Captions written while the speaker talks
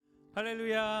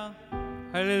할렐루야,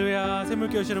 할렐루야.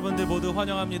 샘물교회 여러분들 모두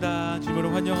환영합니다.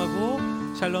 주님으로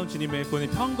환영하고 샬롬 주님의 구원의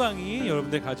평강이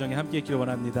여러분들 가정에 함께 있기를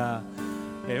원합니다.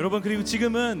 여러분, 그리고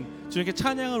지금은 주님께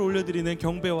찬양을 올려드리는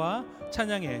경배와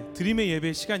찬양의 드림의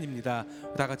예배 시간입니다.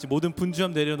 다 같이 모든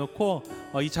분주함 내려놓고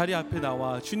이 자리 앞에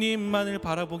나와 주님만을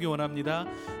바라보기 원합니다.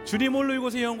 주님 홀로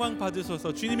이곳에 영광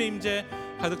받으소서, 주님의 임재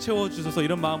가득 채워주소서,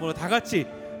 이런 마음으로 다 같이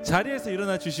자리에서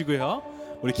일어나 주시고요,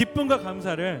 우리 기쁨과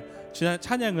감사를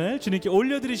찬양을 주님께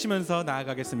올려드리시면서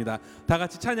나아가겠습니다. 다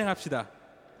같이 찬양합시다.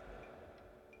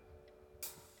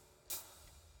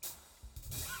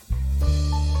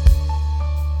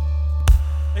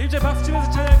 힘차게 박수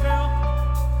치면서 찬양할까요?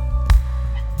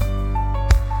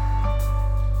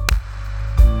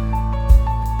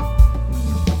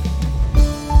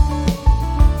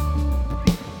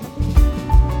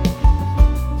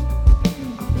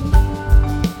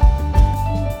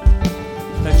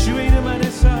 주의 이름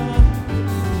안에서,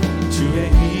 주의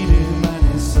이름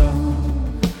안에서,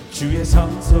 주의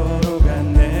성소로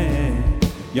갔네.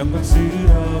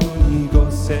 영광스러운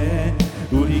이곳에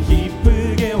우리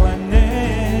기쁘게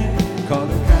왔네.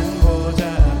 거룩한 보좌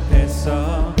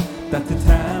앞에서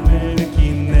따뜻함을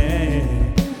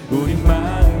느끼네. 우리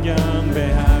마음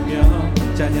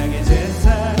경배하며 찬양의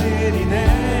제사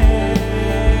드리네.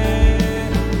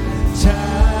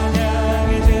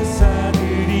 찬양의 제사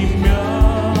드리며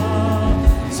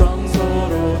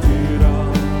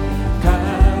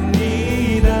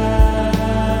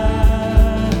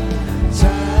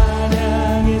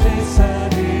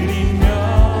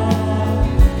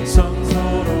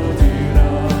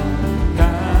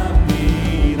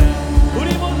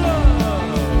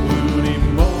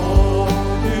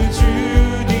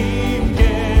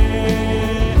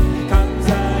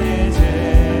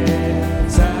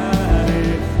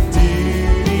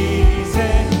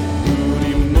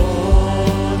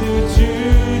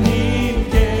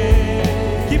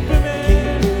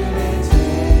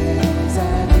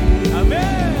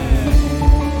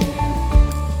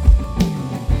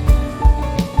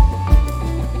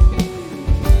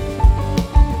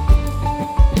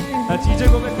이제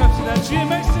고백합시다. 주의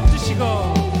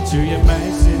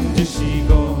말씀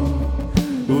주시고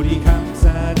우리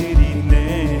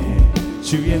감사드리네.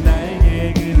 주의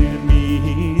날개 그늘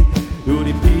밑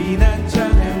우리 피난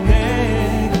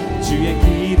찾았네. 주의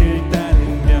길을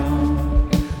따르며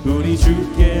우리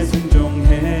주께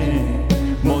순종해.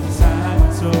 모든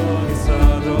상황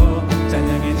속에서도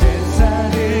찬양의 제사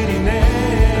드리네.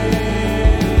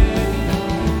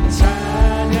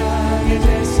 찬양의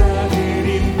제사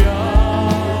드리며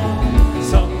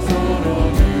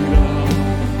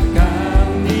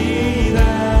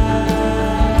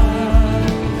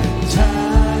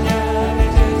찬양의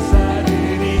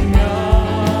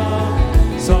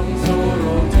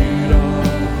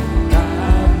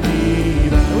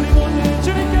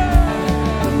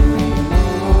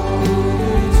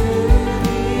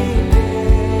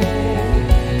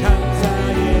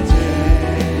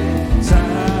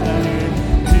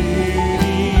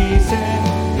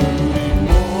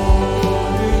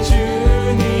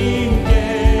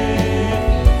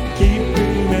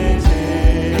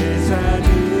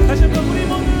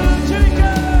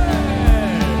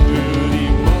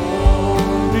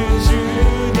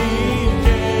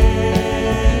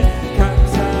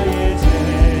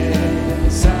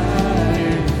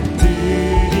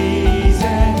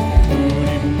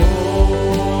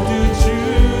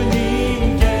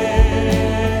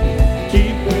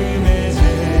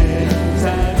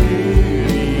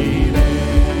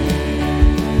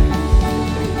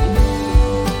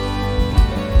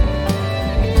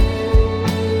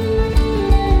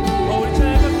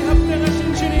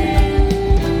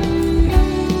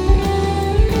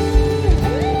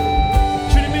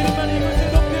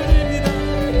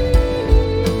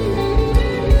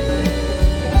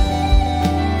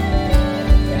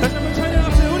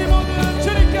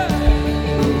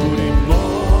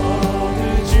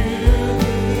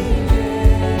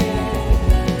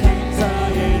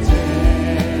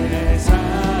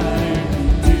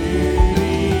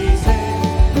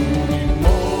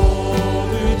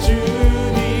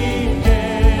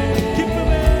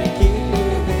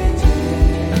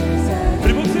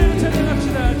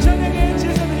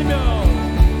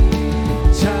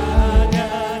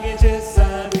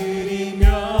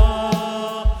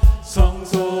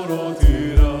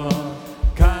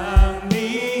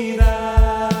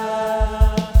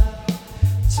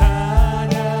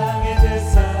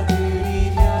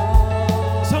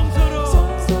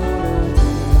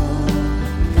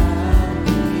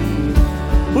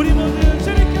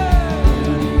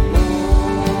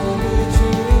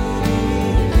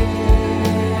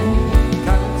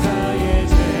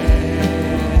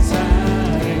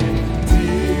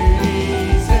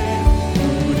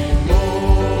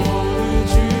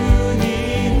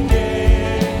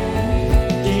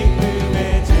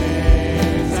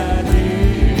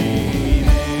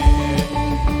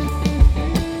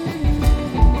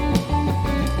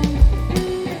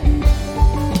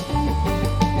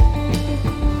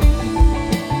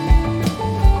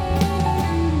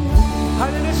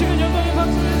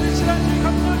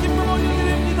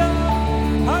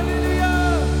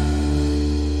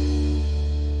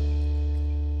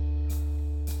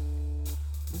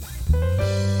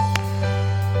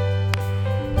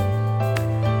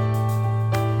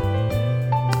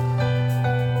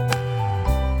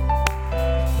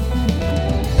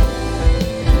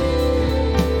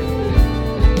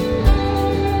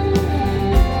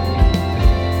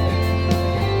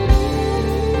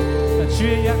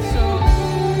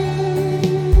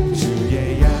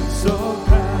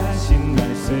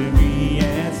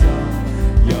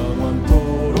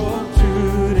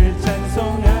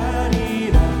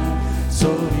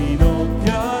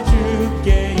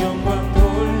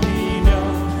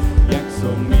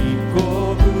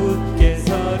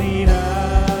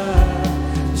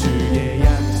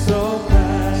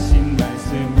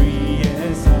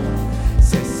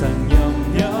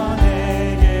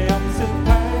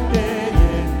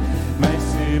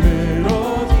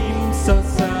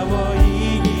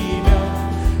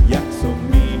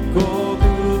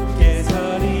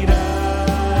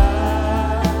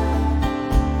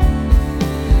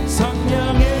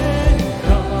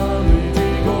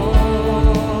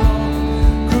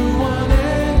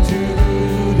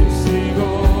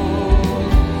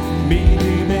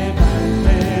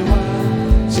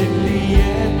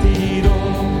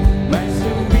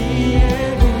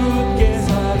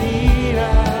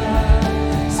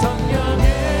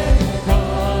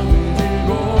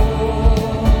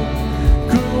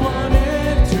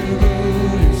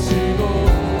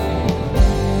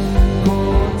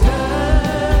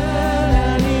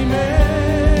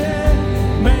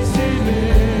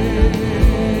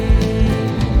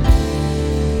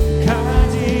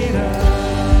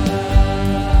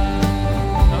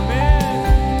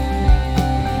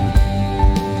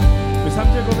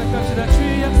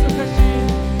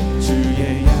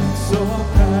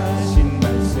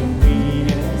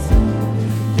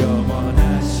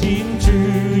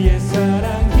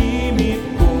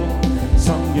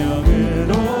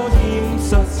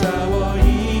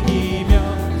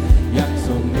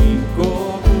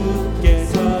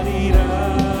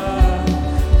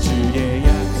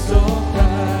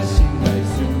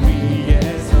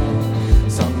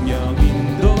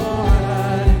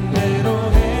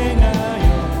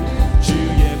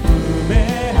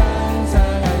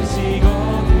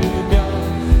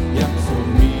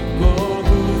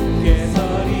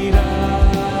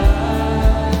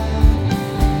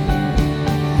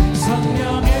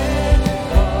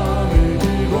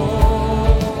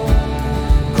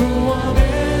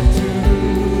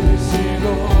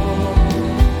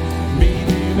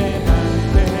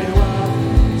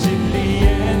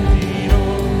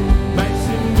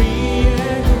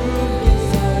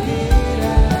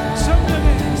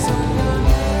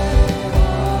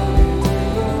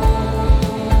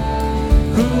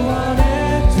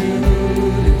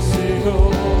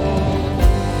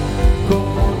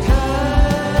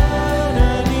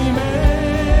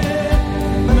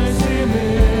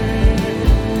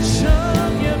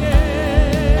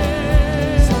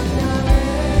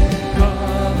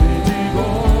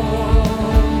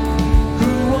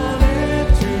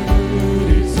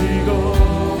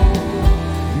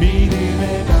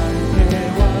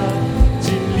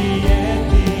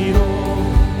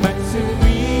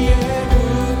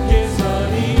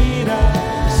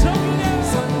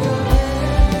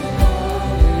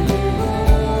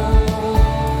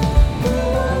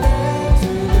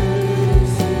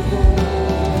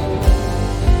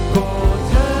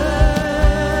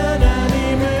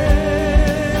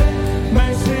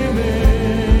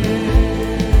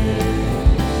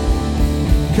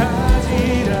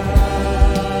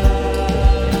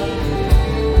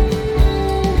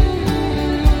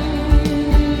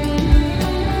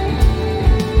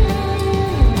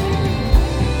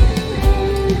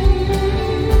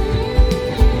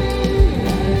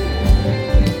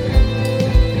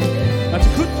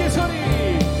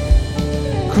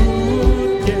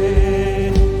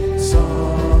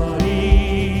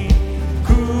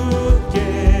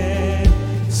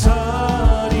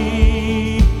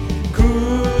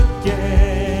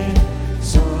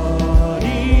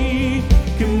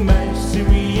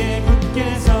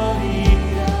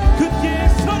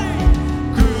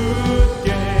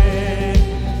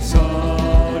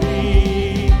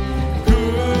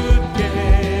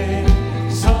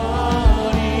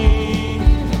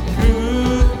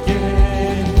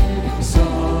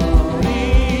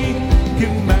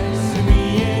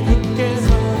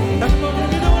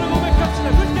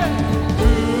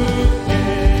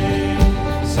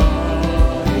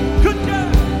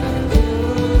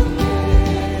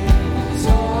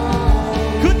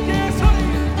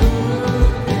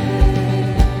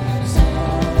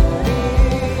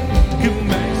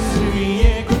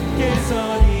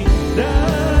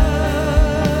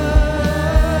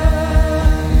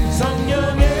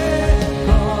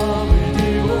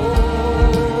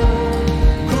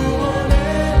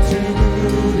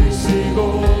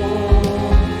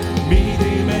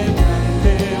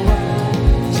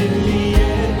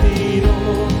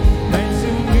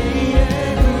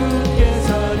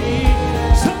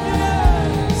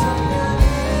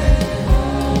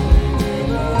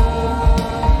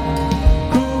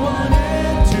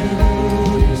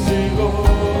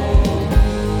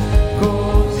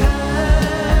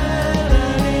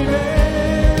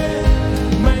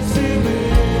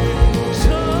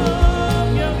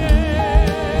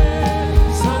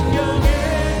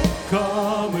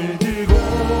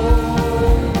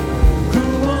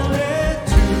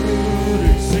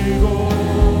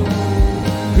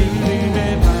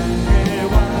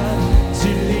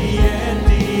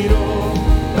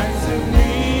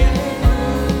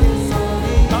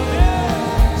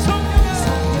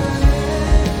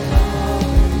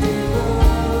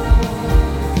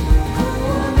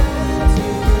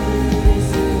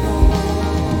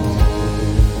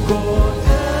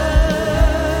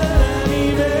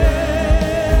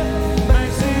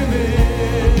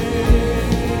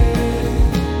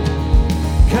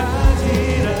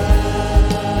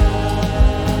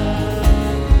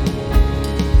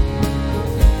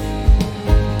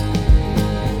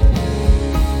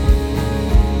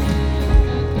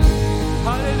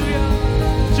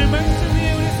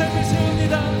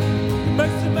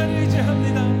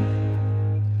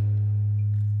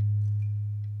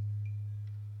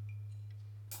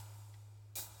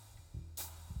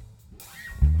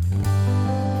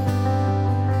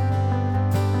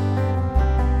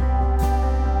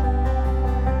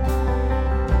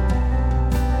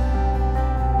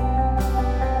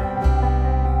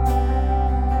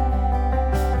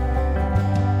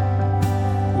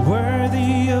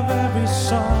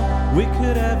song we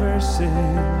could ever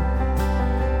sing.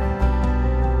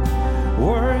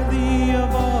 Worthy of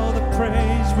all the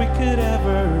praise we could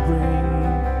ever bring.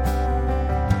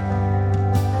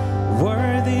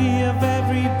 Worthy of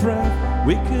every breath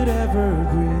we could ever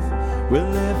breathe. We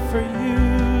live for you.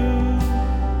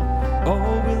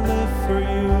 Oh, we live for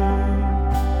you.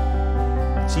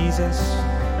 Jesus.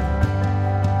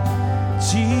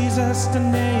 Jesus, the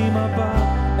name above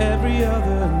every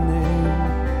other name.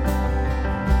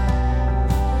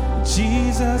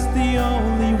 Jesus, the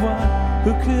only one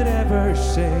who could ever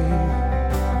save.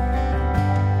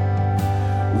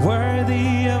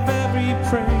 Worthy of every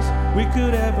praise we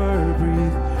could ever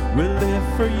breathe. We live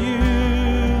for you.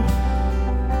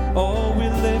 Oh, we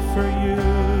live for you.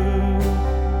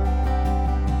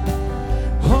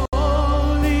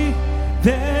 Holy,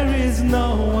 there is no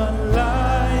one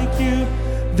like you.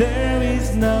 There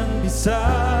is none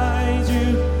beside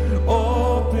you.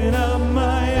 Open up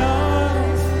my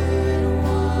eyes and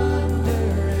wonder.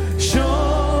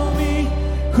 Show me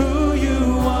who you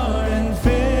are and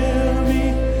fill me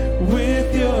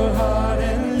with your heart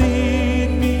and lead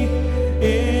me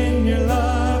in your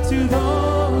love to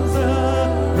those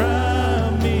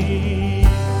around me.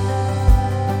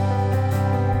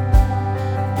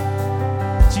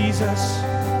 Jesus.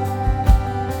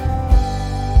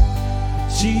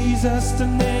 Jesus, the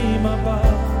name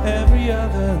above every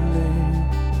other name.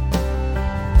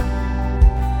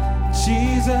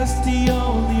 Jesus, the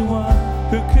only one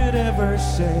who could ever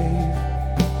save.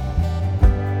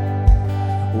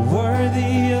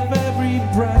 Worthy of every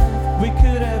breath we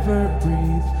could ever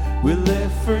breathe. We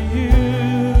live for you.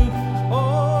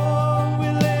 Oh, we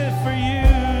live for you.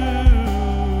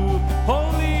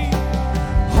 Holy,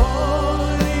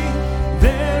 holy,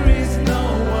 there is no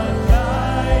one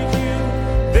like you.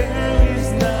 There is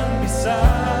none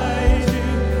beside you.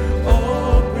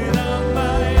 Open up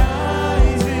my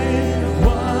eyes in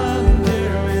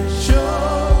wonder and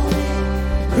show me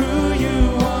who you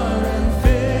are and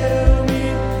fill me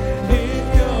in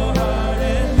your heart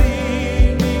and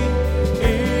lead me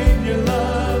in your love.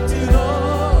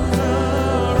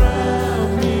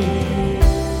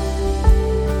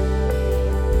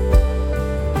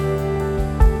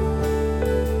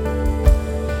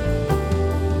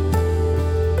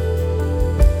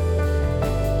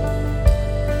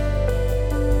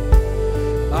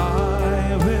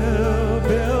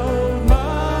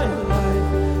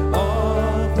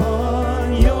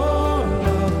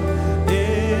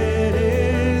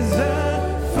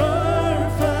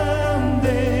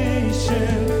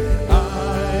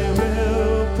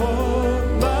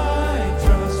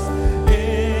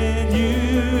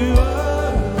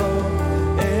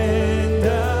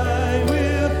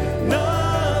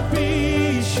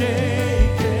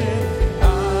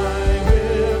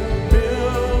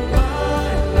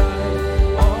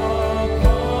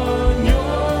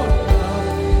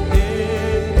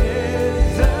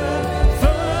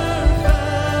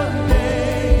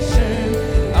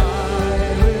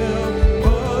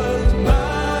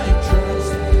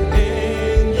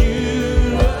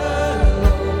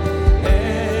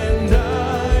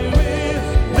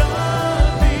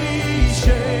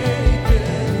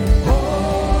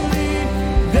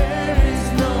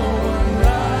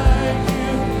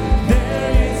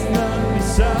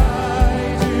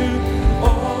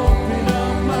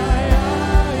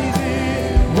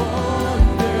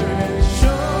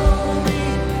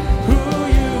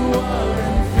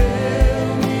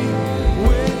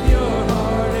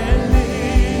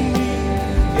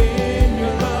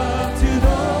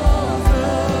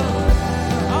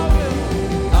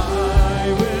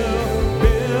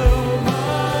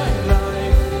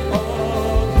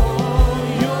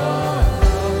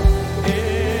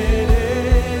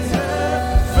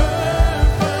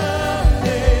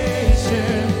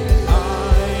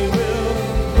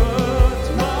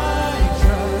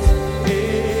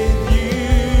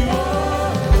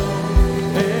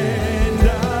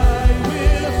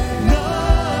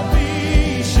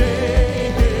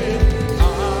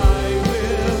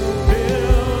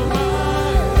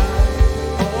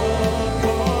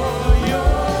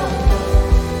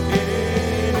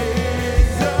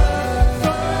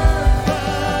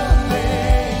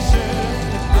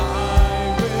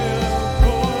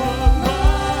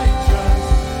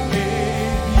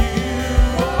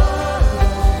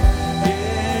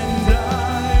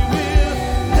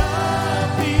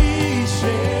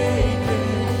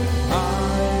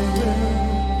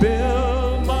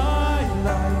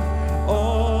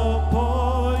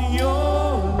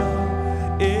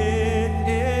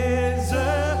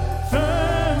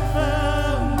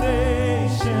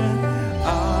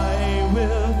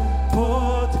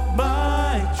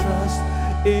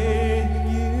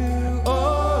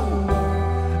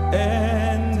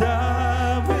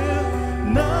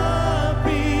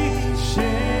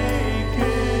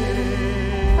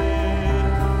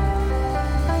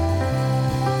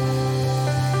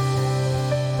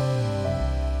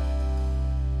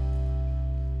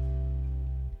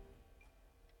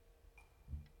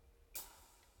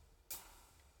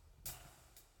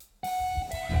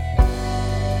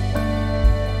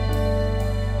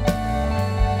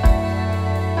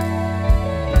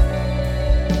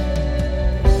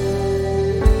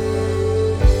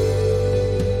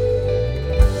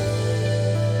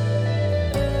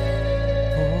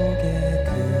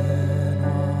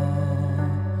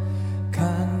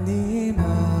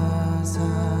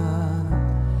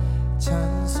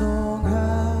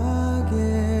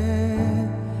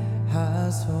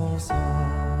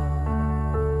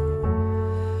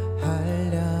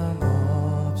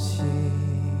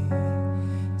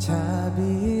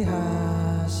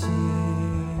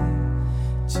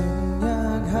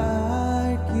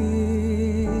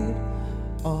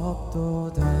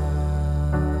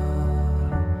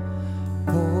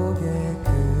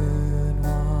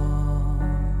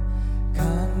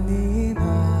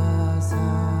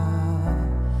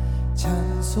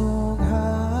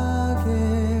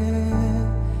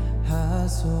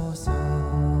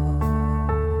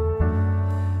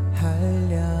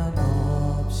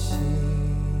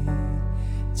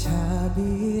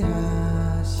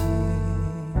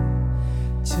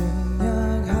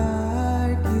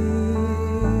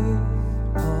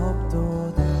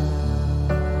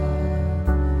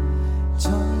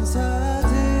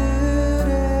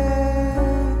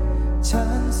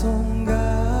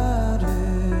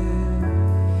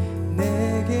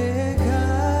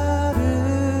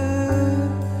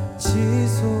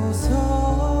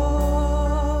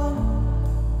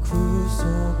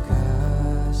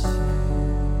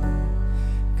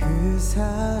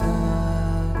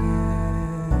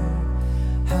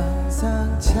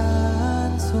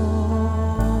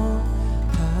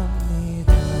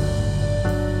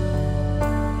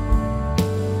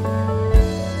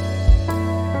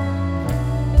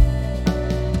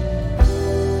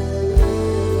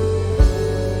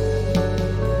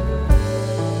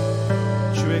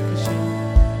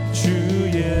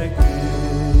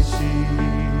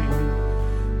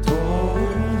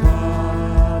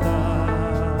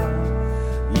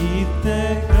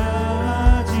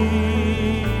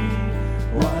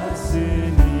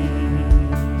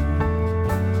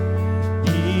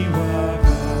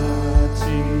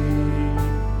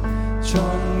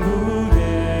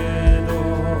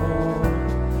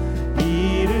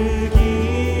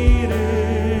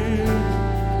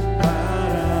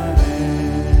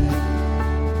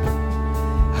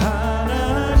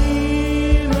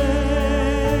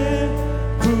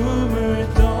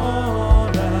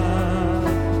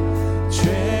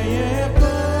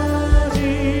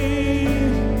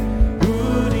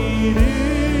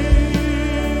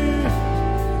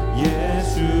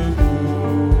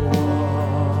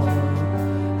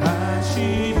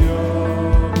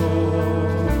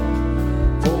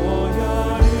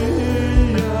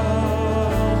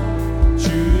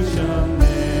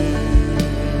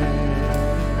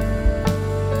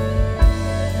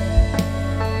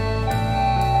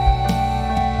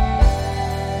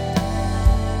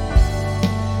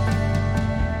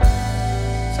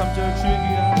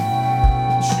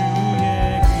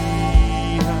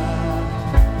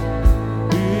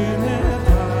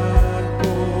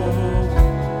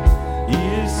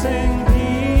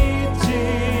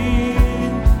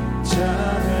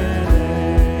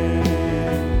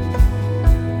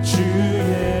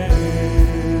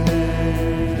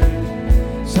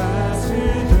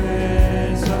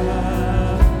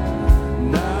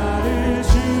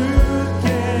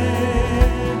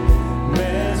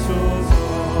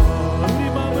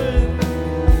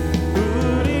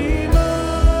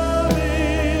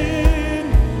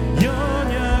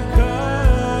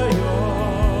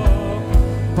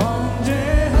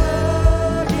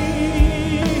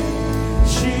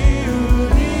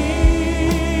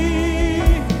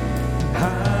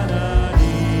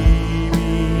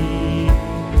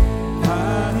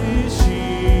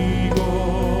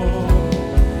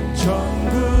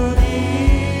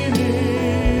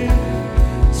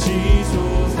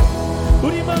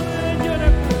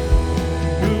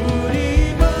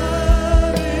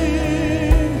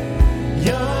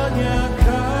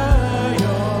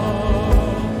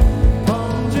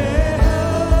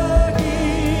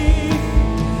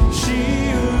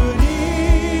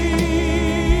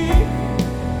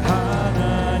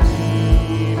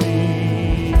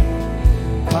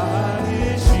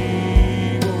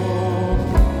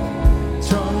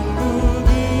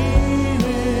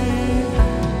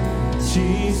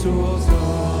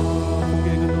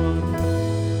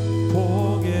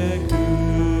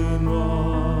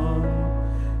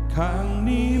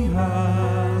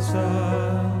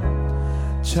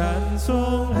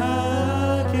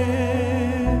 찬송하게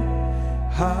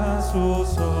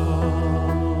하소서.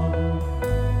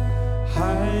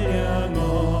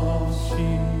 한량없이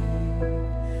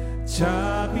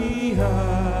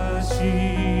자비하심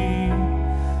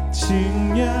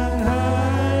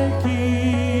증량할 길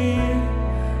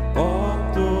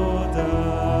없도다.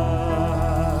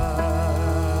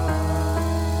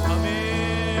 아멘.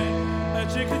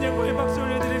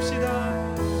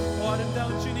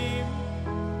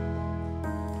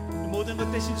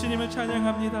 것 대신 주님을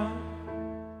찬양합니다.